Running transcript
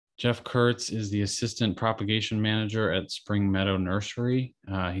Jeff Kurtz is the assistant propagation manager at Spring Meadow Nursery.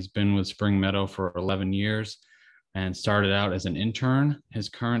 He's been with Spring Meadow for 11 years and started out as an intern. His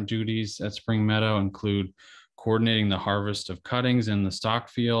current duties at Spring Meadow include coordinating the harvest of cuttings in the stock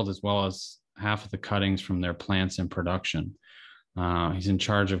field, as well as half of the cuttings from their plants in production. He's in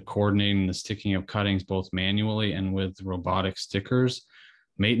charge of coordinating the sticking of cuttings both manually and with robotic stickers,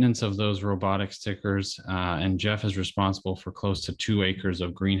 maintenance of those robotic stickers, and Jeff is responsible for close to 2 acres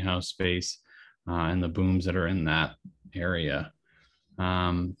of greenhouse space and the booms that are in that area.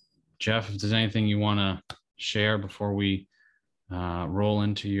 Jeff, if there's anything you want to share before we roll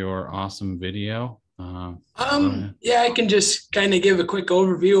into your awesome video. Yeah, I can just kind of give a quick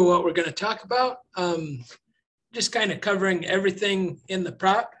overview of what we're going to talk about. Just kind of covering everything in the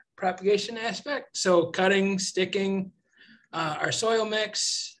propagation aspect. So cutting, sticking, our soil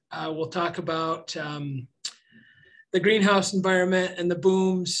mix. We'll talk about the greenhouse environment and the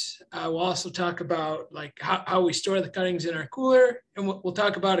booms. We'll also talk about like how we store the cuttings in our cooler, and we'll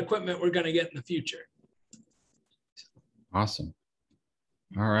talk about equipment we're going to get in the future. Awesome.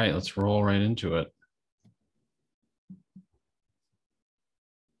 All right, let's roll right into it.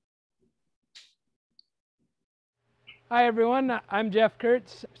 Hi everyone, I'm Jeff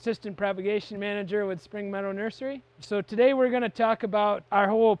Kurtz, Assistant Propagation Manager with Spring Meadow Nursery. So today we're going to talk about our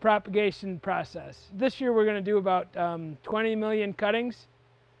whole propagation process. This year we're going to do about 20 million cuttings.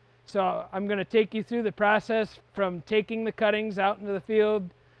 So I'm going to take you through the process from taking the cuttings out into the field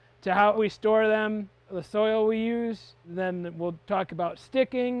to how we store them, the soil we use. Then we'll talk about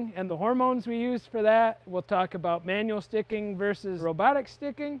sticking and the hormones we use for that. We'll talk about manual sticking versus robotic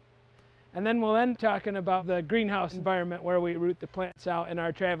sticking. And then we'll end talking about the greenhouse environment where we root the plants out in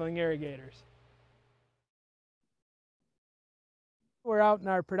our traveling irrigators. We're out in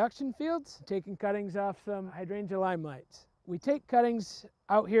our production fields taking cuttings off some hydrangea limelights. We take cuttings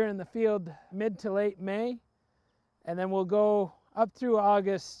out here in the field mid to late May, and then we'll go up through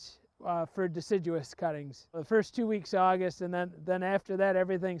August for deciduous cuttings. The first 2 weeks of August, and then after that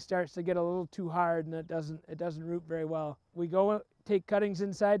everything starts to get a little too hard and it doesn't root very well. We go take cuttings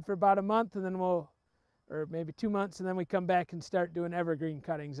inside for about a month, and then or maybe 2 months, and then we come back and start doing evergreen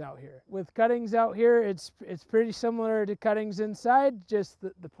cuttings out here. With cuttings out here, it's pretty similar to cuttings inside, just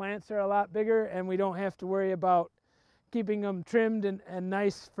the plants are a lot bigger and we don't have to worry about keeping them trimmed and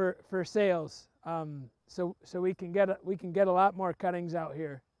nice for sales. So we can get a lot more cuttings out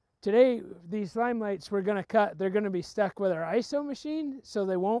here. Today, these limelights we're going to cut, they're going to be stuck with our ISO machine, so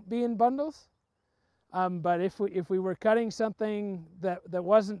they won't be in bundles. But if we were cutting something that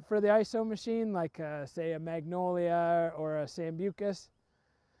wasn't for the ISO machine, like say a magnolia or a sambucus,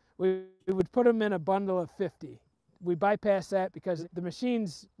 we would put them in a bundle of 50. We bypass that because the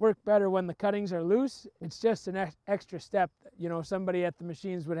machines work better when the cuttings are loose. It's just an extra step. You know, somebody at the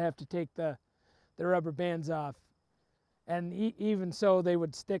machines would have to take the rubber bands off, and even so, they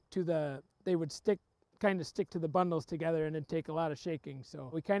would stick to the bundles together, and it'd take a lot of shaking. So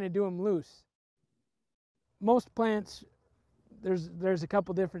we kind of do them loose. Most plants, there's a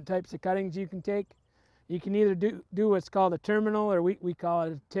couple different types of cuttings you can take. You can either do what's called a terminal, or we call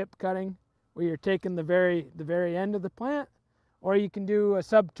it a tip cutting, where you're taking the very end of the plant, or you can do a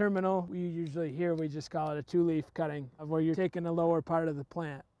subterminal. We just call it a 2-leaf cutting, where you're taking the lower part of the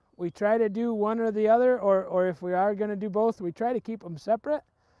plant. We try to do one or the other, or if we are going to do both, we try to keep them separate,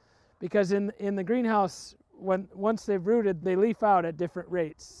 because in the greenhouse, once they've rooted, they leaf out at different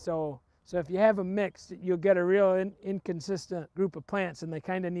rates. So if you have them mixed, you'll get a real inconsistent group of plants, and they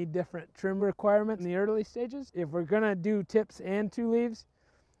kind of need different trim requirements in the early stages. If we're going to do tips and 2 leaves,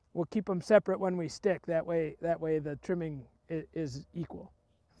 we'll keep them separate when we stick. That way the trimming is equal.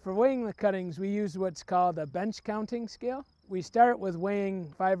 For weighing the cuttings, we use what's called a bench counting scale. We start with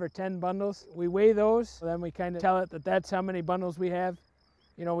weighing 5 or 10 bundles. We weigh those, then we kind of tell it that that's how many bundles we have.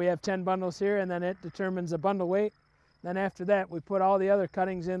 You know, we have 10 bundles here, and then it determines the bundle weight. Then after that, we put all the other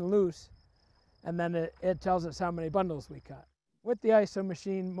cuttings in loose, and then it tells us how many bundles we cut. With the ISO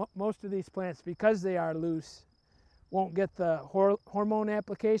machine, most of these plants, because they are loose, won't get the hormone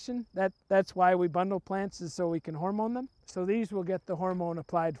application. That's why we bundle plants, is so we can hormone them. So these will get the hormone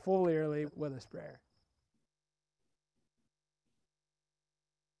applied foliarly with a sprayer.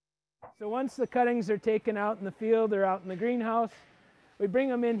 So once the cuttings are taken out in the field or out in the greenhouse, we bring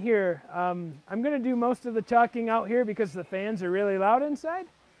them in here. I'm going to do most of the talking out here because the fans are really loud inside.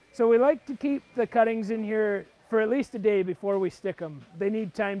 So we like to keep the cuttings in here for at least a day before we stick them. They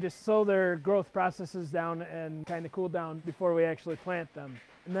need time to slow their growth processes down and kind of cool down before we actually plant them.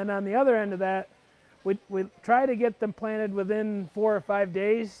 And then on the other end of that, we try to get them planted within 4 or 5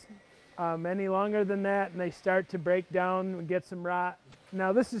 days Any longer than that, and they start to break down and get some rot.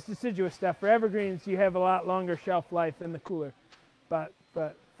 Now this is deciduous stuff. For evergreens, you have a lot longer shelf life in the cooler, but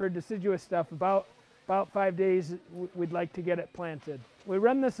for deciduous stuff, about 5 days, we'd like to get it planted. We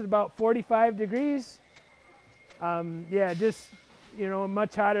run this at about 45 degrees. Yeah, just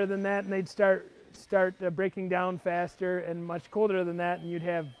much hotter than that, and they'd start breaking down faster, and much colder than that, and you'd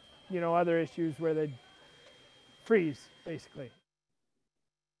have other issues where they'd freeze basically.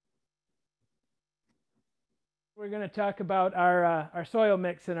 We're going to talk about our soil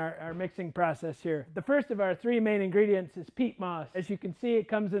mix and our mixing process here. The first of our 3 main ingredients is peat moss. As you can see, it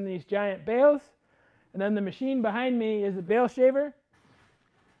comes in these giant bales, and then the machine behind me is a bale shaver.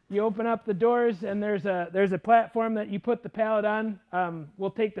 You open up the doors, and there's a platform that you put the pallet on.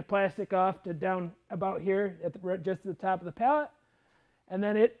 We'll take the plastic off to down about here just at the top of the pallet, and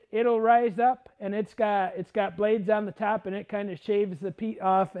then it'll rise up, and it's got blades on the top, and it kind of shaves the peat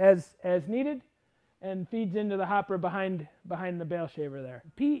off as needed, and feeds into the hopper behind the bale shaver there.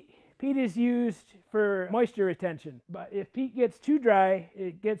 Peat is used for moisture retention, but if peat gets too dry,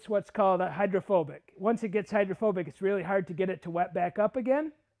 it gets what's called hydrophobic. Once it gets hydrophobic, it's really hard to get it to wet back up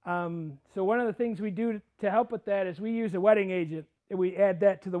again. So one of the things we do to help with that is we use a wetting agent. We add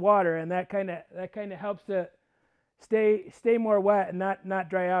that to the water, and that kind of helps it stay more wet and not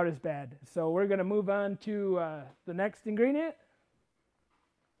dry out as bad. So we're going to move on to the next ingredient.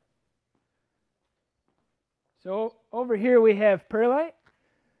 So over here we have perlite.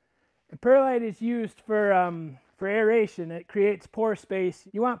 And perlite is used for aeration. It creates pore space.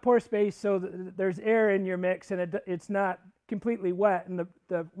 You want pore space so that there's air in your mix, and it's not completely wet, and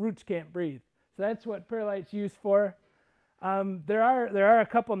the roots can't breathe. So that's what perlite's used for. There are a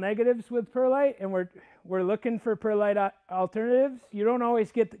couple negatives with perlite, and we're looking for perlite alternatives. You don't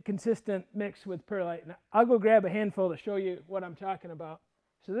always get the consistent mix with perlite. And I'll go grab a handful to show you what I'm talking about.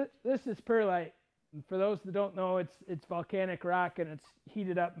 So this is perlite. And for those that don't know, it's volcanic rock, and it's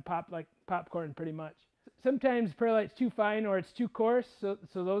heated up and popped like popcorn pretty much. Sometimes perlite's too fine or it's too coarse, so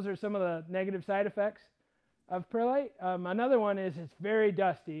those are some of the negative side effects of perlite. Another one is it's very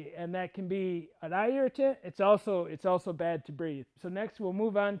dusty, and that can be an eye irritant. It's also bad to breathe. So next we'll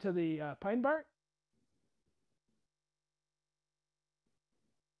move on to the pine bark.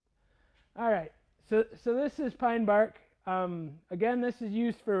 All right, so this is pine bark. Again, this is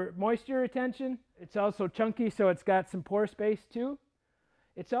used for moisture retention. It's also chunky, so it's got some pore space too.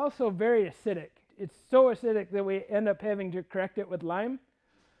 It's also very acidic. It's so acidic that we end up having to correct it with lime.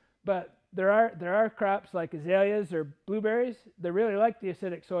 But there are crops like azaleas or blueberries that really like the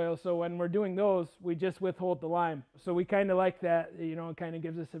acidic soil, so when we're doing those, we just withhold the lime. So we kind of like that, it kind of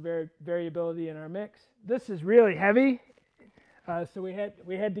gives us a variability in our mix. This is really heavy, so we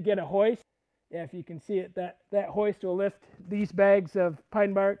had to get a hoist. Yeah, if you can see it, that hoist will lift these bags of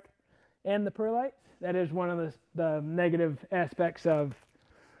pine bark and the perlite. That is one of the negative aspects of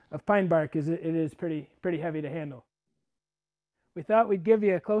pine bark, is it is pretty heavy to handle. We thought we'd give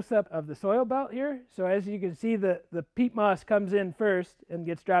you a close-up of the soil belt here. So as you can see, the peat moss comes in first and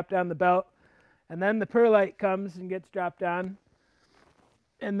gets dropped down the belt, and then the perlite comes and gets dropped on,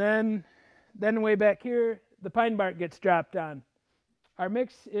 and then way back here, the pine bark gets dropped on. Our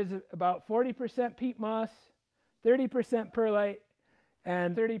mix is about 40% peat moss, 30% perlite,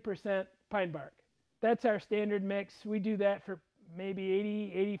 and 30% pine bark. That's our standard mix. We do that for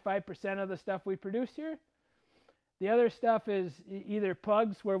maybe 80-85% of the stuff we produce here. The other stuff is either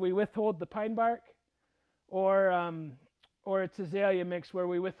plugs where we withhold the pine bark, or it's azalea mix where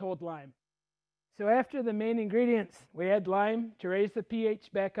we withhold lime. So after the main ingredients, we add lime to raise the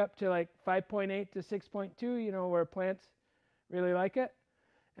pH back up to like 5.8 to 6.2, where plants really like it.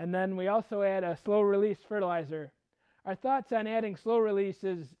 And then we also add a slow release fertilizer. Our thoughts on adding slow release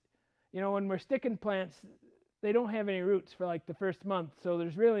is, when we're sticking plants, they don't have any roots for like the first month, so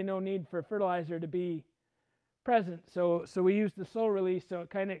there's really no need for fertilizer to be present. So we use the slow release, so it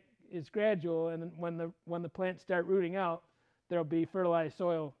kind of is gradual, and when the plants start rooting out, there'll be fertilized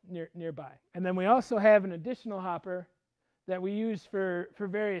soil nearby. And then we also have an additional hopper that we use for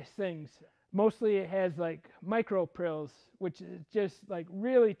various things. Mostly it has like micro prills, which is just like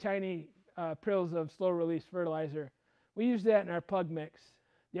really tiny prills of slow release fertilizer. We use that in our plug mix.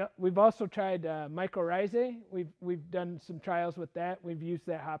 Yeah, we've also tried mycorrhizae. We've done some trials with that. We've used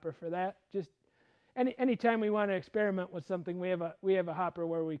that hopper for that. Just anytime we want to experiment with something, we have a hopper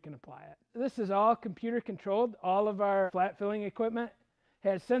where we can apply it. This is all computer controlled. All of our flat filling equipment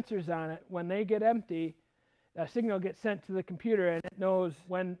has sensors on it. When they get empty, a signal gets sent to the computer, and it knows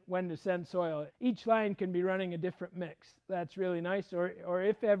when to send soil. Each line can be running a different mix. That's really nice. Or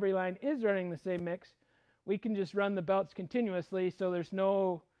if every line is running the same mix, we can just run the belts continuously, so there's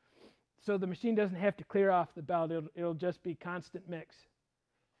no So the machine doesn't have to clear off the belt. It'll just be constant mix.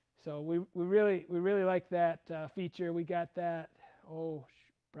 So we really like that feature. We got that,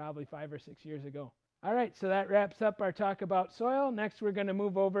 probably 5 or 6 years ago. All right, so that wraps up our talk about soil. Next, we're going to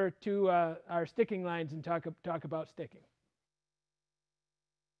move over to our sticking lines and talk about sticking.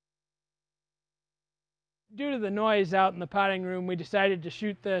 Due to the noise out in the potting room, we decided to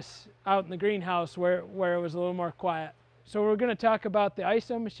shoot this out in the greenhouse where it was a little more quiet. So we're going to talk about the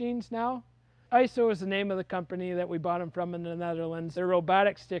ISO machines now. ISO is the name of the company that we bought them from in the Netherlands. They're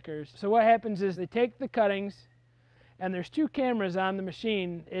robotic stickers. So what happens is they take the cuttings, and there's 2 cameras on the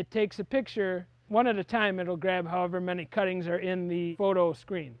machine. It takes a picture, one at a time. It'll grab however many cuttings are in the photo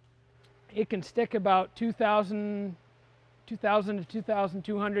screen. It can stick about 2,000 to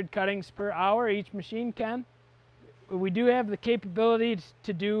 2,200 cuttings per hour, each machine can. We do have the capability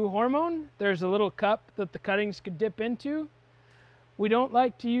to do hormone. There's a little cup that the cuttings could dip into. We don't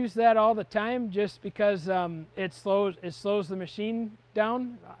like to use that all the time just because it slows the machine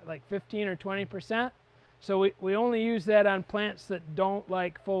down like 15 or 20%. So we only use that on plants that don't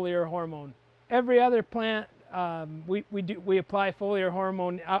like foliar hormone. Every other plant we apply foliar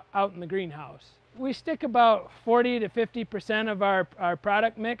hormone out in the greenhouse. We stick about 40 to 50% of our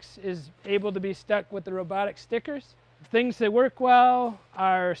product mix is able to be stuck with the robotic stickers. Things that work well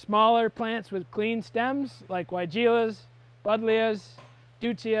are smaller plants with clean stems like weigelas, buddleias,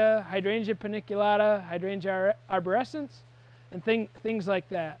 deutzia, hydrangea paniculata, hydrangea arborescens, and things like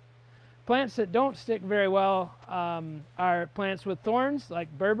that. Plants that don't stick very well are plants with thorns like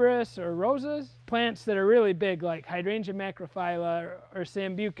berberis or rosas. Plants that are really big like hydrangea macrophylla or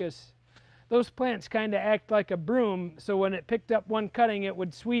sambucus. Those plants kind of act like a broom, so when it picked up one cutting, it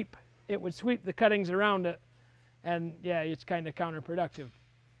would sweep the cuttings around it, and yeah, it's kind of counterproductive.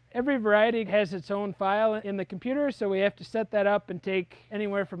 Every variety has its own file in the computer, so we have to set that up and take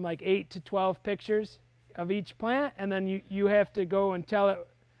anywhere from like 8 to 12 pictures of each plant, and then you have to go and tell it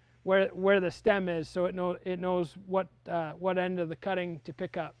where the stem is, so it knows what end of the cutting to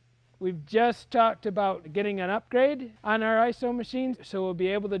pick up. We've just talked about getting an upgrade on our ISO machines, so we'll be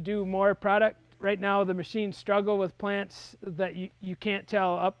able to do more product. Right now, the machines struggle with plants that you can't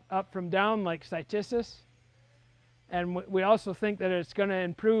tell up from down, like cytisus. And we also think that it's going to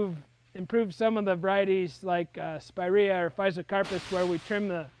improve some of the varieties like Spirea or Physocarpus where we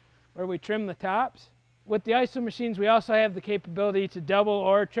trim the tops. With the ISO machines, we also have the capability to double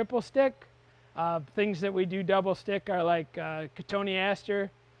or triple stick. Things that we do double stick are like Cotoneaster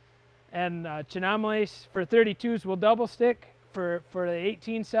and Chinomelase. For 32s, we'll double stick. For the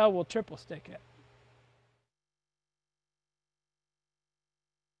 18 cell, we'll triple stick it.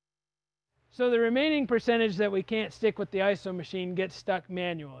 So the remaining percentage that we can't stick with the ISO machine gets stuck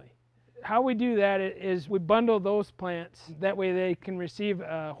manually. How we do that is we bundle those plants. That way they can receive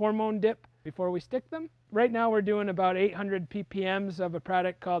a hormone dip before we stick them. Right now we're doing about 800 ppms of a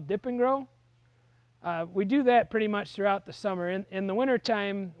product called Dip and Grow. We do that pretty much throughout the summer. In the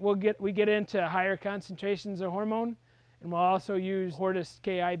wintertime, we get into higher concentrations of hormone, and we'll also use Hortus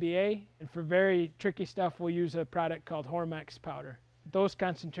K-IBA. And for very tricky stuff, we'll use a product called Hormex powder. Those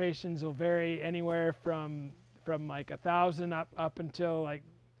concentrations will vary anywhere from like 1,000 up until like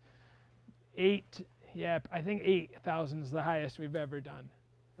 8. Yeah, I think 8,000 is the highest we've ever done.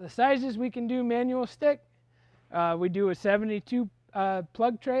 The sizes we can do manual stick, we do a 72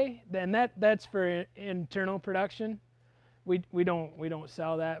 plug tray, and that's for internal production. We don't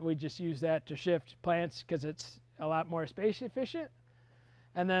sell that. We just use that to shift plants because it's a lot more space efficient.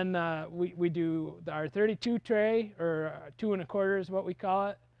 And then we do our 32 tray, or 2 1/4 is what we call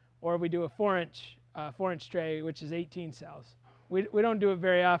it, or we do a 4-inch tray, which is 18 cells. We don't do it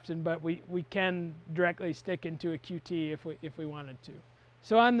very often, but we can directly stick into a QT if we wanted to.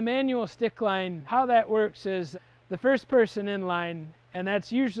 So on the manual stick line, how that works is the first person in line, and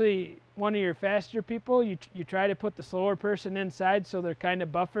that's usually one of your faster people. You try to put the slower person inside so they're kind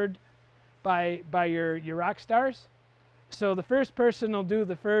of buffered by your rock stars. So the first person will do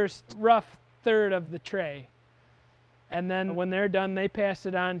the first rough third of the tray. And then when they're done, they pass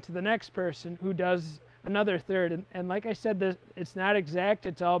it on to the next person who does another third. And like I said, it's not exact.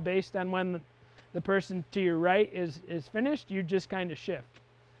 It's all based on when the person to your right is finished. You just kind of shift.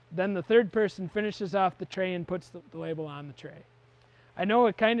 Then the third person finishes off the tray and puts the label on the tray. I know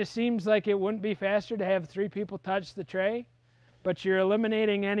it kind of seems like it wouldn't be faster to have 3 people touch the tray, but you're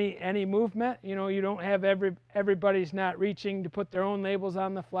eliminating any movement. You know, you don't have everybody's not reaching to put their own labels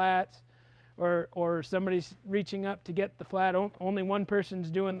on the flats, or somebody's reaching up to get the flat. Only one person's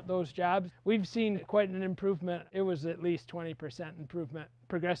doing those jobs. We've seen quite an improvement. It was at least 20% improvement,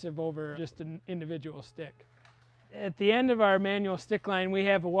 progressive over just an individual stick. At the end of our manual stick line, we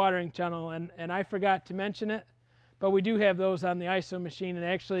have a watering tunnel, and I forgot to mention it, but we do have those on the ISO machine, and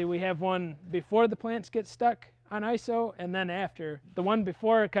actually we have one before the plants get stuck on ISO and then after. The one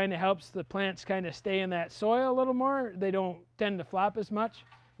before kind of helps the plants kind of stay in that soil a little more. They don't tend to flop as much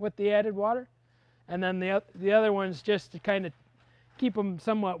with the added water. And then the other one's just to kind of keep them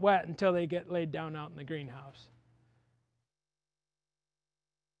somewhat wet until they get laid down out in the greenhouse.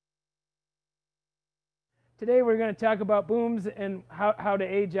 Today we're going to talk about booms and how to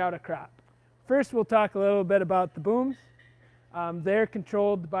age out a crop. First we'll talk a little bit about the booms. They're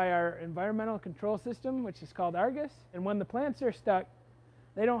controlled by our environmental control system, which is called Argus. And when the plants are stuck,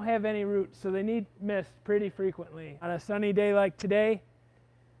 they don't have any roots, so they need mist pretty frequently. On a sunny day like today,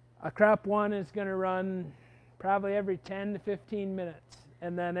 a crop one is going to run probably every 10 to 15 minutes.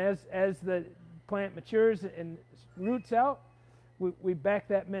 And then as the plant matures and roots out, we back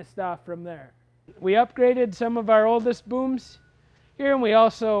that mist off from there. We upgraded some of our oldest booms here, and we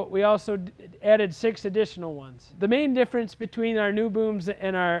also added 6 additional ones. The main difference between our new booms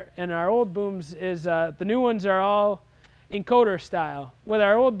and our old booms is the new ones are all encoder style. With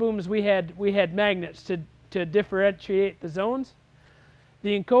our old booms, we had magnets to differentiate the zones.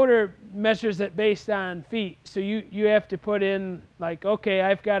 The encoder measures it based on feet, so you have to put in, like, okay,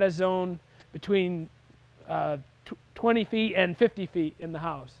 I've got a zone between 20 feet and 50 feet in the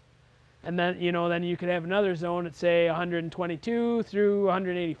house. And then, then you could have another zone at, say, 122 through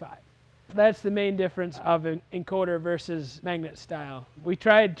 185. That's the main difference of an encoder versus magnet style. We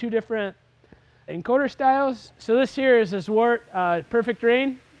tried 2 different encoder styles. So this here is a Zwart Perfect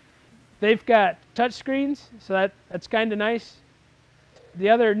Rain. They've got touch screens, so that's kind of nice. The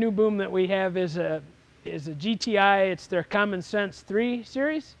other new boom that we have is a GTI. It's their Common Sense 3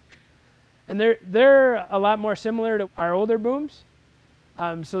 series. And they're a lot more similar to our older booms.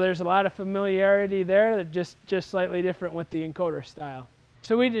 So there's a lot of familiarity there, just slightly different with the encoder style.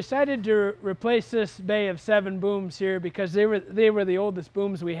 So we decided to replace this bay of 7 booms here because they were the oldest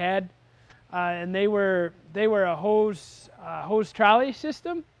booms we had, and they were a hose trolley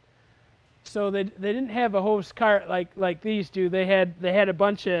system. So they didn't have a hose cart like these do. They had a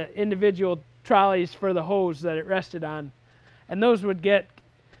bunch of individual trolleys for the hose that it rested on, and those would get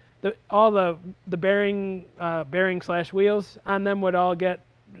all the bearing/wheels on them would all get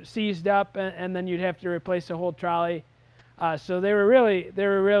seized up, and then you'd have to replace a whole trolley. So they were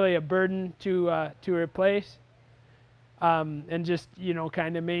really a burden to replace, and just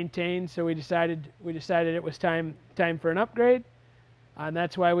kind of maintain. So we decided it was time for an upgrade, and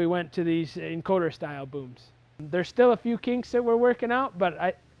that's why we went to these encoder style booms. There's still a few kinks that we're working out,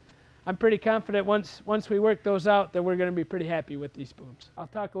 but I'm pretty confident once we work those out that we're going to be pretty happy with these booms. I'll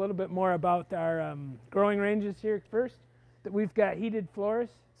talk a little bit more about our growing ranges here first. That we've got heated floors.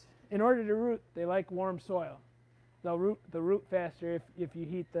 In order to root, they like warm soil. They'll root faster if you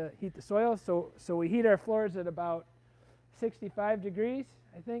heat the soil. So we heat our floors at about 65 degrees,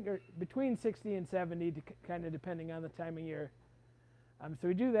 I think, or between 60 and 70, kind of depending on the time of year. So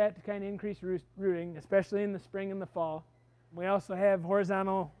we do that to kind of increase rooting, especially in the spring and the fall. We also have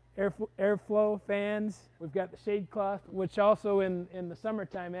horizontal airflow fans. We've got the shade cloth, which also in the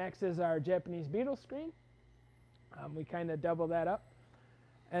summertime acts as our Japanese beetle screen. We kind of double that up.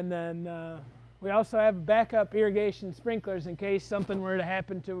 And then we also have backup irrigation sprinklers in case something were to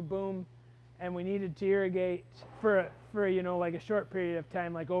happen to a boom and we needed to irrigate for like a short period of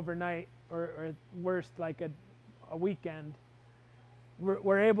time, like overnight, or worse, like a weekend.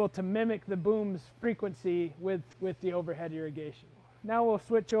 We're able to mimic the boom's frequency with the overhead irrigation. Now we'll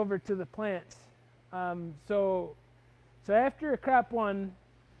switch over to the plants. So after crop 1,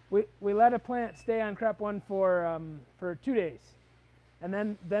 we let a plant stay on crop 1 for 2 days, and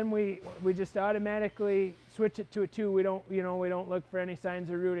then we just automatically switch it to a 2. We don't look for any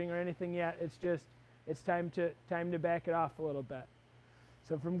signs of rooting or anything yet. It's time to back it off a little bit.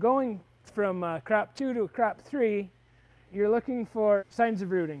 So from going from crop 2 to crop 3, you're looking for signs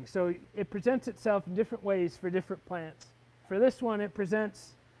of rooting. So it presents itself in different ways for different plants. For this one, it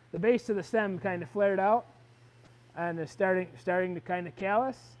presents the base of the stem kind of flared out and is starting to kind of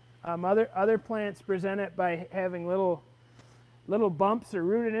callus. Other plants present it by having little bumps or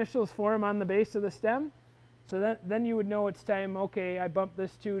root initials form on the base of the stem. So then you would know it's time, okay, I bumped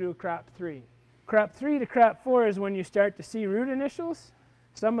this 2 to crop 3. Crop 3 to crop 4 is when you start to see root initials.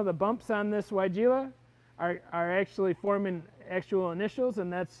 Some of the bumps on this weigela are actually forming actual initials,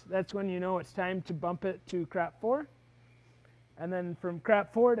 and that's when you know it's time to bump it to crop 4. And then from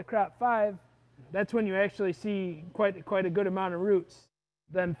crop 4 to crop 5, that's when you actually see quite a good amount of roots.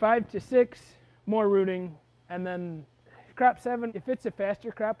 Then 5 to 6, more rooting, and then crop 7, if it's a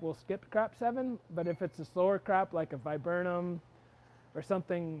faster crop, we'll skip crop 7, but if it's a slower crop like a viburnum or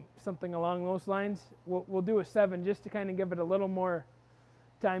something along those lines, we'll do a 7 just to kind of give it a little more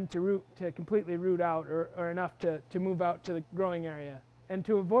time to completely root out or enough to move out to the growing area. And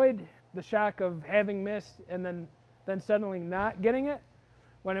to avoid the shock of having missed and then suddenly not getting it,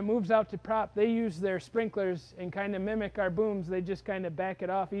 when it moves out to prop, they use their sprinklers and kind of mimic our booms. They just kind of back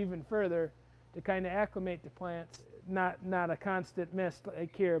it off even further to kind of acclimate the plants. Not a constant mist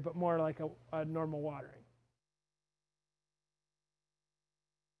like here, but more like a normal watering.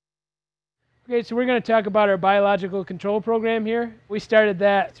 Okay, so we're going to talk about our biological control program here. We started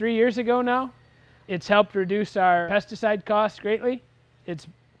that 3 years ago now. It's helped reduce our pesticide costs greatly. It's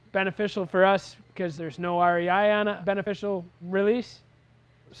beneficial for us because there's no REI on a beneficial release.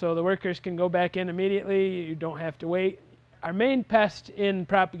 So the workers can go back in immediately. You don't have to wait. Our main pest in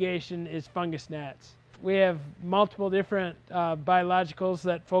propagation is fungus gnats. We have multiple different biologicals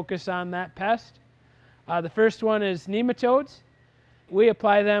that focus on that pest. The first one is nematodes. We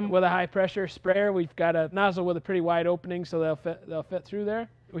apply them with a high pressure sprayer. We've got a nozzle with a pretty wide opening so they'll fit through there.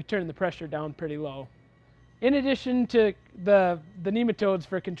 We turn the pressure down pretty low. In addition to the nematodes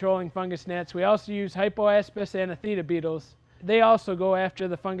for controlling fungus gnats, we also use hypoaspis anestheta beetles. They also go after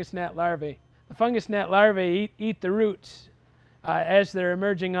the fungus gnat larvae. The fungus gnat larvae eat the roots as they're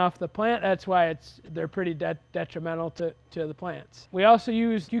emerging off the plant. That's why they're pretty detrimental to the plants. We also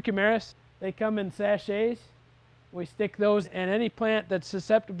use cucumaris. They come in sachets. We stick those in any plant that's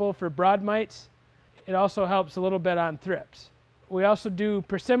susceptible for broad mites. It also helps a little bit on thrips. We also do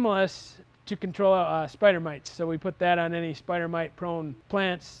persimolis to control spider mites. So we put that on any spider mite prone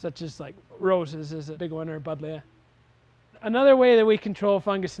plants, such as like roses is a big one, or buddleia. Another way that we control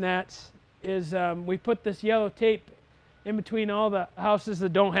fungus gnats is we put this yellow tape in between all the houses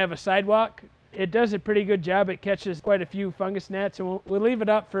that don't have a sidewalk. It does a pretty good job. It catches quite a few fungus gnats, and we'll leave it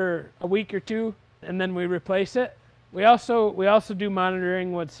up for a week or two, and then we replace it. We also do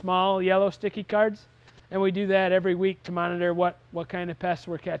monitoring with small yellow sticky cards, and we do that every week to monitor what kind of pests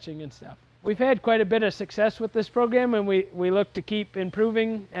we're catching and stuff. We've had quite a bit of success with this program, and we look to keep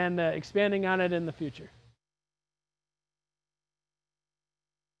improving and expanding on it in the future.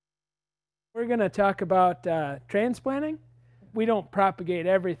 We're going to talk about transplanting. We don't propagate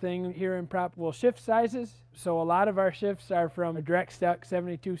everything here in prop. We'll shift sizes. So a lot of our shifts are from a direct stuck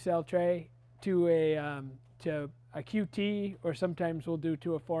 72 cell tray to a QT, or sometimes we'll do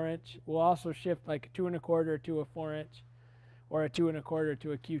to a 4-inch. We'll also shift like a 2 1/4 to a 4-inch, or a 2 1/4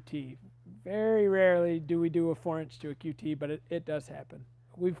 to a QT. Very rarely do we do a 4-inch to a QT, but it does happen.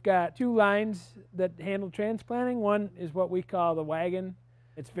 We've got 2 lines that handle transplanting. One is what we call the wagon.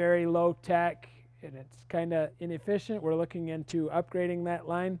 It's very low tech and it's kind of inefficient. We're looking into upgrading that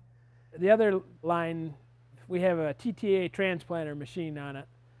line. The other line, we have a TTA transplanter machine on it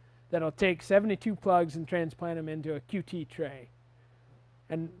that'll take 72 plugs and transplant them into a QT tray.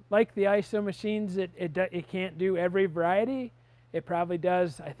 And like the ISO machines, it can't do every variety. It probably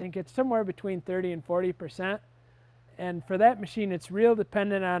does, I think it's somewhere between 30 and 40%. And for that machine, it's real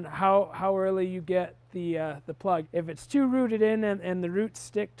dependent on how early you get the plug. If it's too rooted in and the roots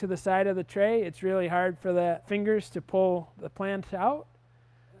stick to the side of the tray, it's really hard for the fingers to pull the plant out.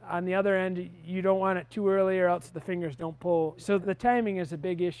 On the other end, you don't want it too early or else the fingers don't pull. So the timing is a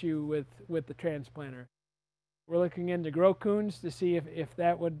big issue with the transplanter. We're looking into grow coons to see if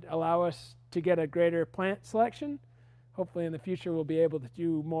that would allow us to get a greater plant selection. Hopefully in the future we'll be able to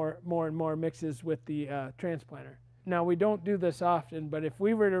do more and more mixes with the transplanter. Now we don't do this often, but if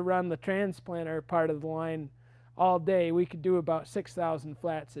we were to run the transplanter part of the line all day, we could do about 6,000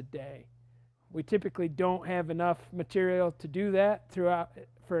 flats a day. We typically don't have enough material to do that throughout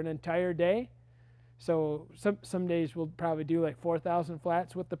for an entire day. So some days we'll probably do like 4,000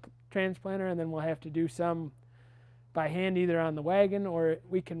 flats with the transplanter, and then we'll have to do some by hand either on the wagon, or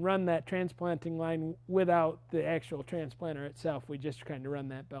we can run that transplanting line without the actual transplanter itself. We just kind of run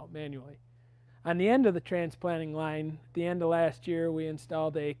that belt manually. On the end of the transplanting line, at the end of last year, we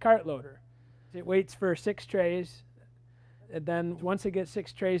installed a cart loader. It waits for 6 trays, and then once it gets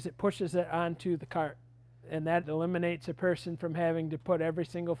 6 trays, it pushes it onto the cart. And that eliminates a person from having to put every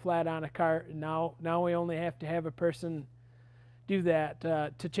single flat on a cart. And now we only have to have a person do that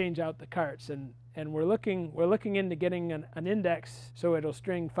to change out the carts. And we're looking into getting an index so it'll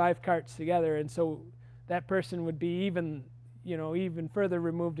string 5 carts together, and so that person would be even further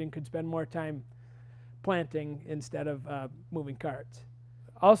removed and could spend more time planting instead of moving carts.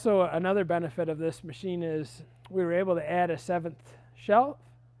 Also, another benefit of this machine is we were able to add a 7th shelf.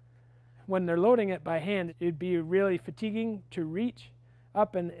 When they're loading it by hand, it'd be really fatiguing to reach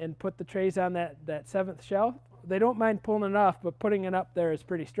up and put the trays on that 7th shelf. they don't mind pulling it off, but putting it up there is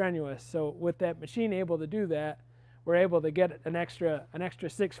pretty strenuous. So with that machine able to do that, we're able to get an extra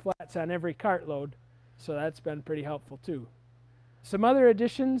 6 flats on every cart load. So that's been pretty helpful too. Some other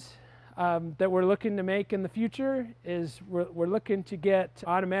additions that we're looking to make in the future is we're looking to get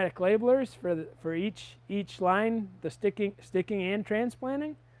automatic labelers for each line, the sticking and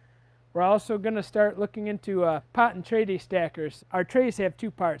transplanting. We're also going to start looking into pot and tray stackers. Our trays have 2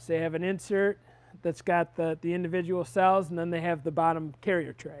 parts. They have an insert that's got the individual cells, and then they have the bottom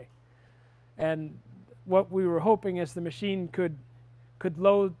carrier tray. And what we were hoping is the machine could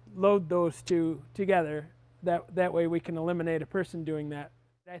load those 2 together. That way we can eliminate a person doing that.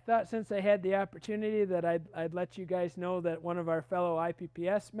 I thought since I had the opportunity that I'd let you guys know that one of our fellow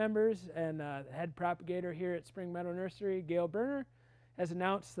IPPS members and head propagator here at Spring Meadow Nursery, Gail Berner, has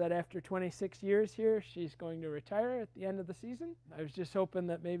announced that after 26 years here, she's going to retire at the end of the season. I was just hoping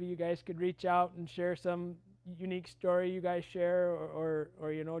that maybe you guys could reach out and share some unique story you guys share, or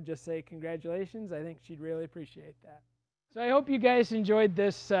you know, just say congratulations. I think she'd really appreciate that. So I hope you guys enjoyed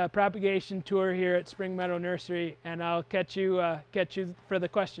this propagation tour here at Spring Meadow Nursery, and I'll catch you for the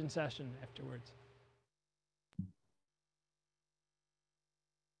question session afterwards.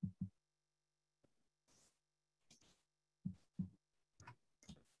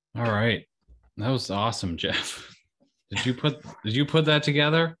 All right. That was awesome, Jeff. Did you put that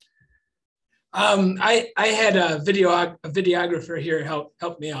together? I had a videographer here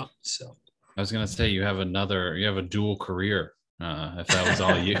help me out. So I was gonna say you have a dual career, if that was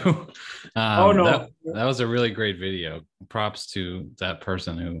all you. Oh no. That was a really great video. Props to that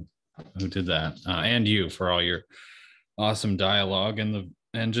person who did that, and you for all your awesome dialogue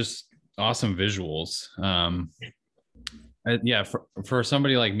and just awesome visuals. Yeah, for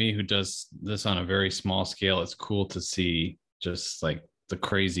somebody like me who does this on a very small scale, it's cool to see just like the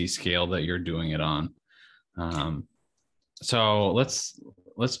crazy scale that you're doing it on. So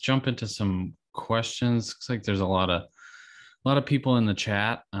let's jump into some questions. Looks like there's a lot of people in the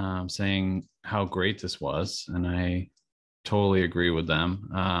chat saying how great this was, and I totally agree with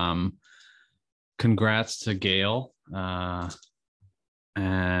them. Congrats to Gail.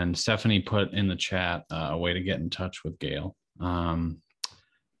 And Stephanie put in the chat a way to get in touch with Gail.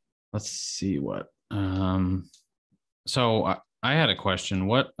 Let's see what. So I had a question.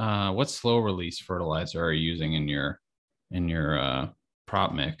 What slow release fertilizer are you using in your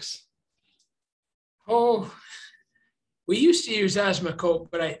prop mix? Oh, we used to use Osmocote,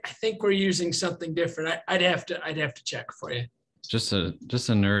 but I think we're using something different. I'd have to check for you. Just a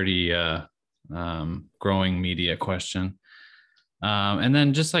nerdy growing media question. And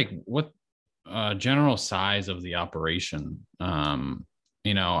then just like what general size of the operation.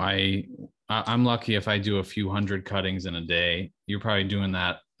 You know, I'm lucky if I do a few hundred cuttings in a day. You're probably doing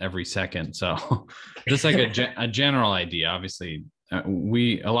that every second. So just like a general idea. Obviously, a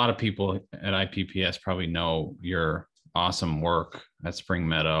lot of people at IPPS probably know your awesome work at Spring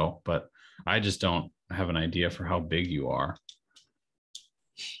Meadow, but I just don't have an idea for how big you are.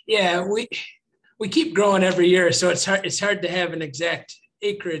 Yeah, we keep growing every year, so it's hard to have an exact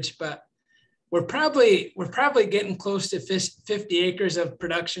acreage, but we're probably getting close to 50 acres of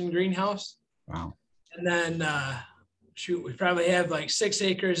production greenhouse. Wow. And then we probably have like 6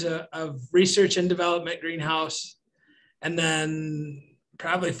 acres of research and development greenhouse, and then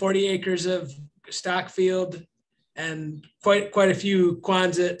probably 40 acres of stock field, and quite a few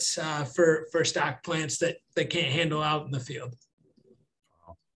Quonsets for stock plants that they can't handle out in the field.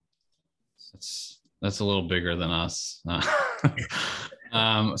 Wow. That's a little bigger than us.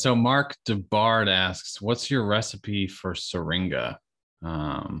 So Mark DeBard asks, what's your recipe for syringa?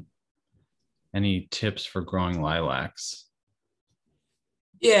 Any tips for growing lilacs?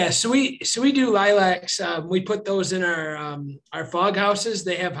 Yeah, so we do lilacs. We put those in our fog houses.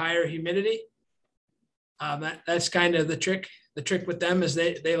 They have higher humidity. That's kind of the trick. The trick with them is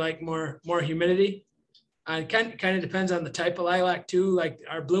they like more humidity. It kind of depends on the type of lilac too. Like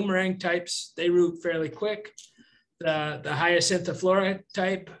our bloomerang types, they root fairly quick. The Hyacinth flora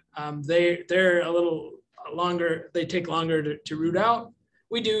type, they're a little longer. They take longer to root out.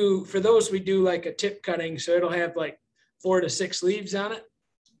 For those we do like a tip cutting, so it'll have like 4 to 6 leaves on it.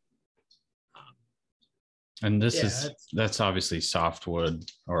 And that's obviously softwood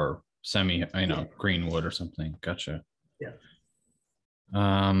or green wood or something. Gotcha. Yeah.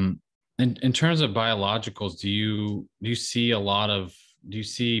 In terms of biologicals, do you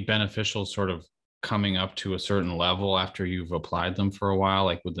see beneficial sort of coming up to a certain level after you've applied them for a while,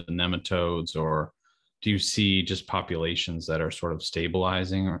 like with the nematodes, or do you see just populations that are sort of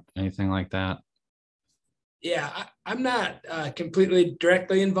stabilizing or anything like that? Yeah, I'm not completely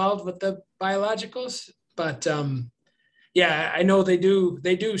directly involved with the biologicals. But yeah, I know they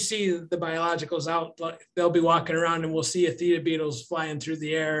do see the biologicals out. They'll be walking around and we'll see Athena beetles flying through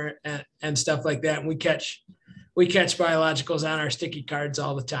the air and stuff like that. And we catch biologicals on our sticky cards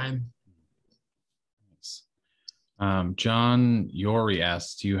all the time. John Yori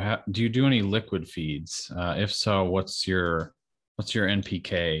asks, do you do any liquid feeds? If so, what's your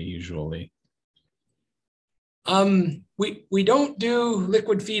NPK usually? We don't do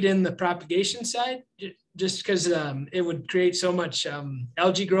liquid feed in the propagation side, just because it would create so much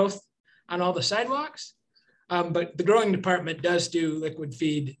algae growth on all the sidewalks. But the growing department does do liquid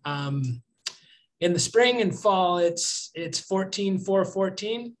feed. In the spring and fall, it's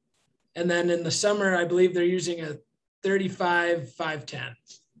 14-4-14. And then in the summer, I believe they're using a 35-5-10.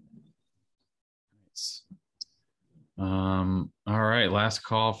 Nice. All right, last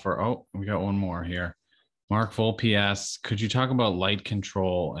call for, we got one more here. Mark Volpe asks, could you talk about light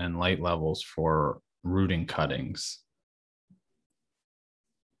control and light levels for rooting cuttings?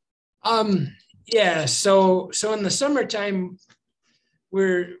 Yeah, so in the summertime,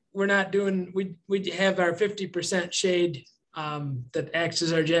 we're not doing, we have our 50% shade that acts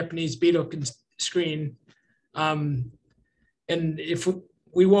as our Japanese beetle screen. And if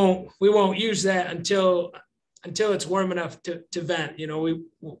we won't use that until it's warm enough to vent. You know,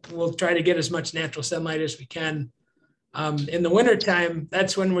 we'll try to get as much natural sunlight as we can. In the wintertime,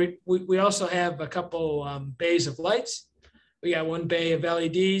 that's when we also have a couple bays of lights. We got one bay of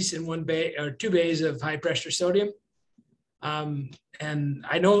LEDs and two bays of high pressure sodium. And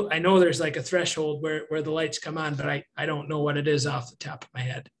I know there's like a threshold where the lights come on, but I don't know what it is off the top of my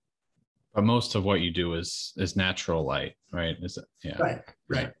head. But most of what you do is natural light, right? Is it? Yeah.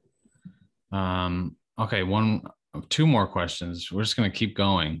 Right. Okay, two more questions. We're just going to keep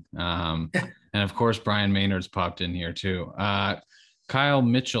going. And of course, Brian Maynard's popped in here too. Kyle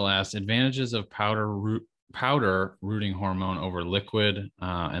Mitchell asked, advantages of powder rooting hormone over liquid,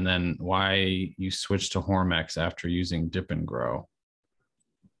 and then why you switched to Hormex after using Dip and Grow.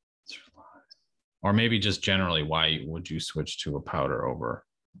 Or maybe just generally, why would you switch to a powder over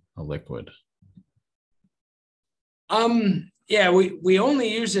a liquid? Yeah, we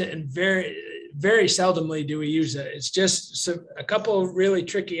only use it in very seldomly do we use it. It's just a couple of really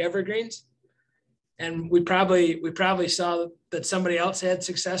tricky evergreens. And we probably saw that somebody else had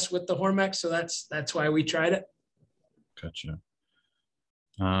success with the Hormex. So that's why we tried it. Gotcha.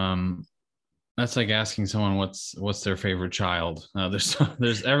 That's like asking someone what's their favorite child.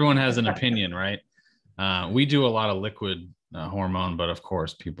 There's everyone has an opinion, right? We do a lot of liquid hormone, but of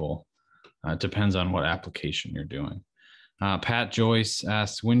course people, it depends on what application you're doing. Pat Joyce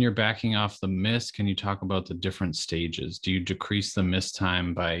asks, when you're backing off the mist, can you talk about the different stages? Do you decrease the mist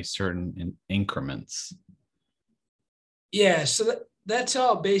time by certain increments? Yeah, so that's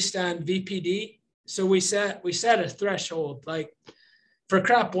all based on VPD. So we set a threshold. Like for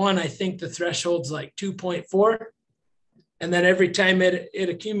crop one, I think the threshold's like 2.4. And then every time it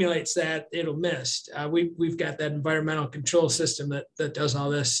accumulates that, it'll mist. We've got that environmental control system that does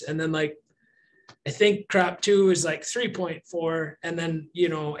all this. And then like, I think crop two is like 3.4. And then, you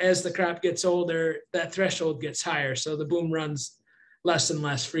know, as the crop gets older, that threshold gets higher. So the boom runs less and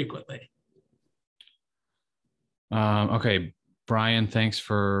less frequently. Okay, Brian, thanks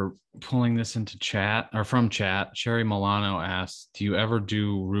for pulling this into chat or from chat. Sherry Milano asks, do you ever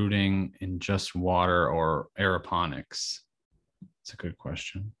do rooting in just water or aeroponics? It's a good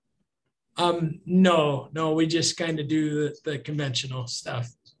question. No, we just kind of do the conventional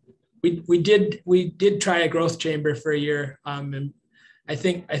stuff. We did try a growth chamber for a year, and I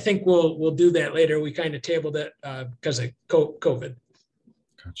think we'll do that later. We kind of tabled it because of COVID.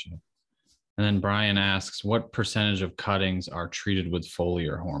 Gotcha. And then Brian asks, what percentage of cuttings are treated with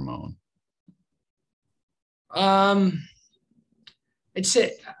foliar hormone? I'd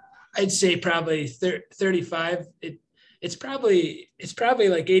say probably 35. It's probably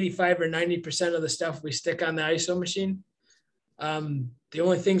like 85 or 90% of the stuff we stick on the ISO machine. The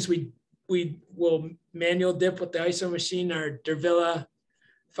only things we will manual dip with the ISO machine are Dervilla,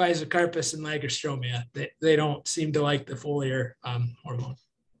 Physocarpus, and Lagerstromia. They don't seem to like the foliar hormone.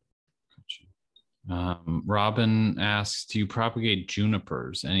 Robin asks, do you propagate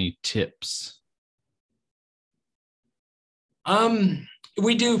junipers? Any tips?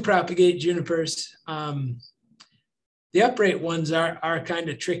 We do propagate junipers. The upright ones are kind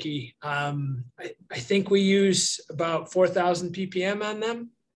of tricky. I think we use about 4,000 ppm on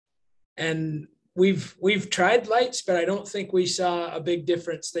them, and we've tried lights, but I don't think we saw a big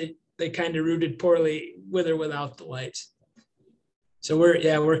difference. They kind of rooted poorly with or without the lights. So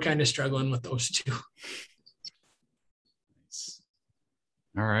we're kind of struggling with those two.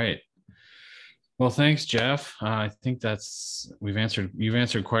 All right. Well, thanks, Jeff. I think you've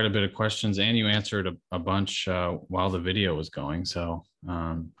answered quite a bit of questions, and you answered a bunch while the video was going. So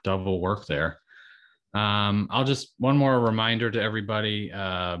double work there. One more reminder to everybody,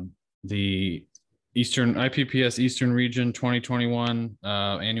 the IPPS Eastern Region 2021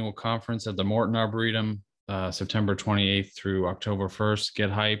 annual conference at the Morton Arboretum, September 28th through October 1st. Get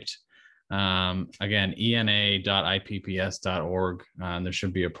hyped. Again, ena.ipps.org. There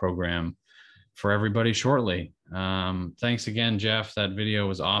should be a program for everybody shortly. Thanks again, Jeff. That video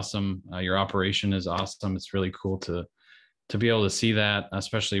was awesome. Your operation is awesome. It's really cool to be able to see that,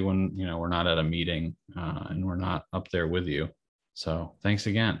 especially when we're not at a meeting and we're not up there with you. So thanks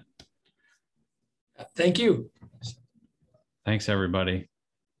again. Thank you. Thanks, everybody.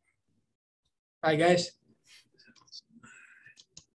 Bye, guys.